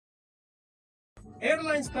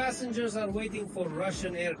Airlines passengers are waiting for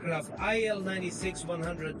Russian aircraft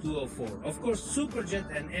IL-96-100-204, of course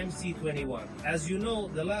Superjet and MC-21. As you know,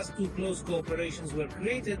 the last two close cooperations were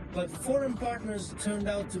created, but foreign partners turned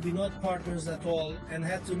out to be not partners at all and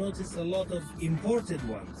had to notice a lot of imported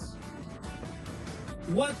ones.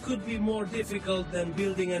 What could be more difficult than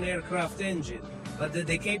building an aircraft engine? But the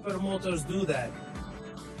decaper motors do that.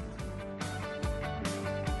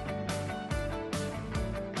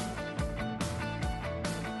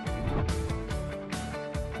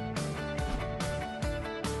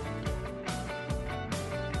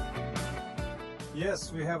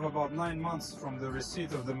 Yes, we have about 9 months from the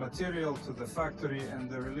receipt of the material to the factory and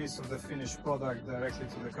the release of the finished product directly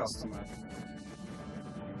to the customer.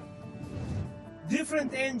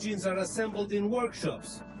 Different engines are assembled in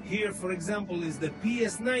workshops. Here, for example, is the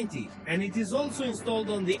PS-90, and it is also installed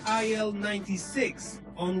on the IL-96,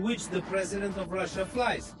 on which the President of Russia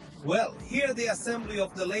flies. Well, here the assembly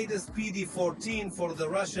of the latest PD-14 for the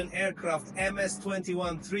Russian aircraft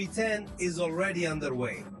MS-21-310 is already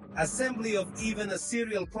underway. Assembly of even a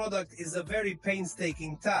serial product is a very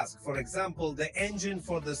painstaking task. For example, the engine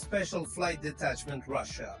for the Special Flight Detachment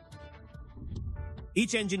Russia.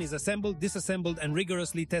 Each engine is assembled, disassembled, and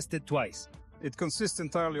rigorously tested twice. It consists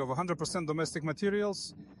entirely of 100% domestic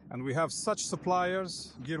materials, and we have such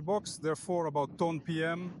suppliers, Gearbox, therefore about Tone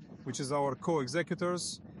PM, which is our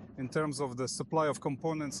co-executors, in terms of the supply of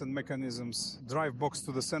components and mechanisms, drive box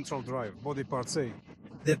to the central drive, body parts A.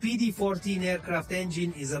 The PD-14 aircraft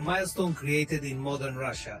engine is a milestone created in modern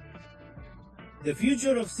Russia. The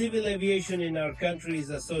future of civil aviation in our country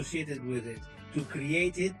is associated with it. To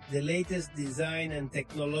create it, the latest design and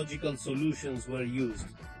technological solutions were used.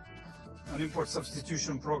 An import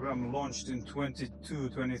substitution program launched in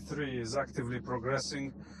 22-23 is actively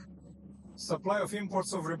progressing. Supply of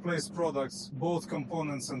imports of replaced products, both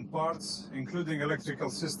components and parts, including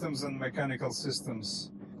electrical systems and mechanical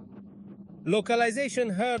systems. Localization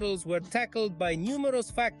hurdles were tackled by numerous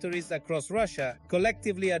factories across Russia,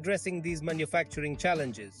 collectively addressing these manufacturing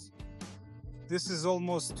challenges. This is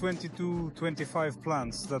almost 22-25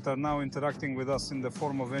 plants that are now interacting with us in the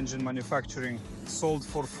form of engine manufacturing, sold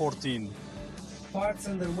for 14. Parts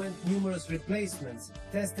underwent numerous replacements,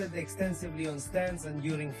 tested extensively on stands and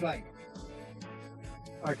during flight.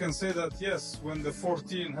 I can say that yes, when the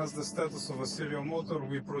 14 has the status of a serial motor,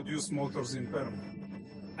 we produce motors in Perm.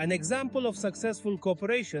 An example of successful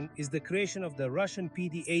cooperation is the creation of the Russian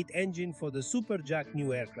PD-8 engine for the Superjet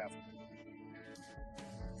new aircraft.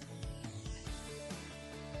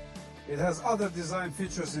 It has other design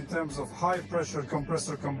features in terms of high-pressure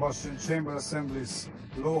compressor combustion chamber assemblies,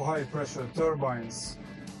 low-high pressure turbines.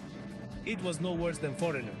 It was no worse than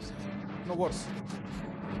foreigners. No worse.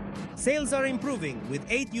 Sales are improving, with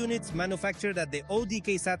 8 units manufactured at the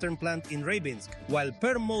ODK Saturn plant in Rybinsk, while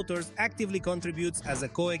Perm Motors actively contributes as a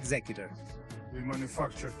co-executor. We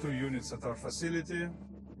manufacture 2 units at our facility.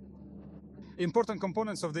 Important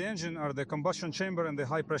components of the engine are the combustion chamber and the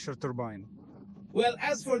high-pressure turbine. Well,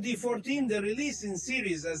 as for D14, the release in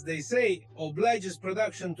series, as they say, obliges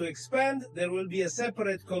production to expand. There will be a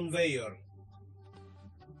separate conveyor.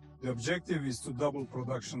 The objective is to double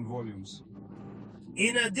production volumes.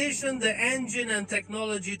 In addition, the engine and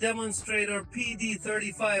technology demonstrator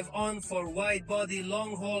PD-35 for wide-body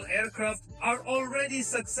long-haul aircraft are already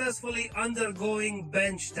successfully undergoing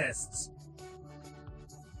bench tests.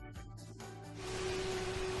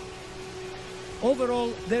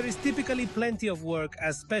 Overall, there is typically plenty of work,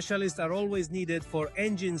 as specialists are always needed for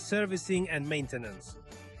engine servicing and maintenance.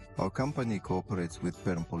 Our company cooperates with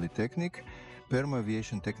Perm Polytechnic, Perm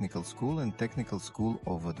Aviation Technical School and Technical School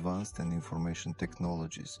of Advanced and Information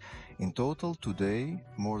Technologies. In total, today,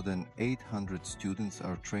 more than 800 students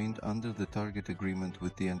are trained under the target agreement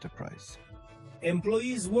with the enterprise.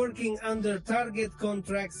 Employees working under target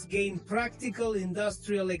contracts gain practical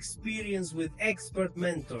industrial experience with expert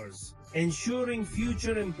mentors, ensuring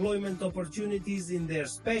future employment opportunities in their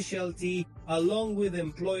specialty, along with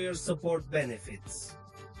employer support benefits.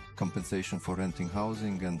 Compensation for renting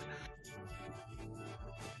housing and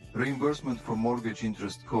reimbursement for mortgage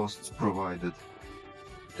interest costs provided.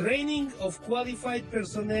 Training of qualified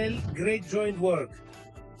personnel, great joint work.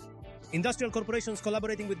 Industrial corporations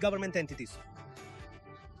collaborating with government entities.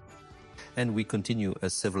 And we continue,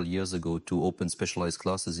 as several years ago, to open specialized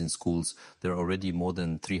classes in schools. There are already more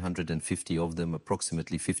than 350 of them,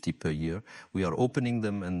 approximately 50 per year. We are opening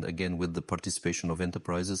them, and again, with the participation of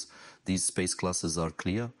enterprises. These space classes are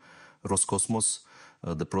clear. Roscosmos,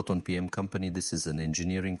 the Proton PM company, this is an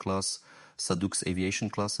engineering class. Saduk's aviation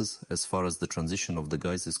classes, as far as the transition of the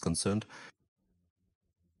guys is concerned.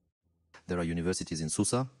 There are universities in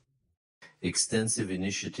Susa, Extensive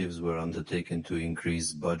initiatives were undertaken to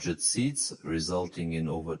increase budget seats, resulting in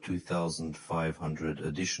over 2,500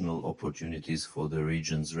 additional opportunities for the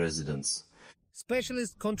region's residents.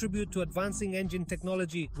 Specialists contribute to advancing engine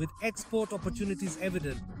technology with export opportunities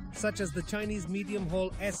evident, such as the Chinese medium-haul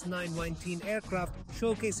S919 aircraft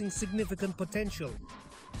showcasing significant potential.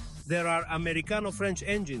 There are Americano-French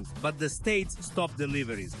engines, but the States stopped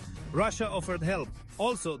deliveries. Russia offered help.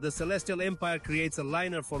 Also, the Celestial Empire creates a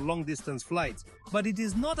liner for long-distance flights. But it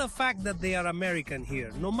is not a fact that they are American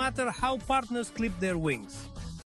here, no matter how partners clip their wings.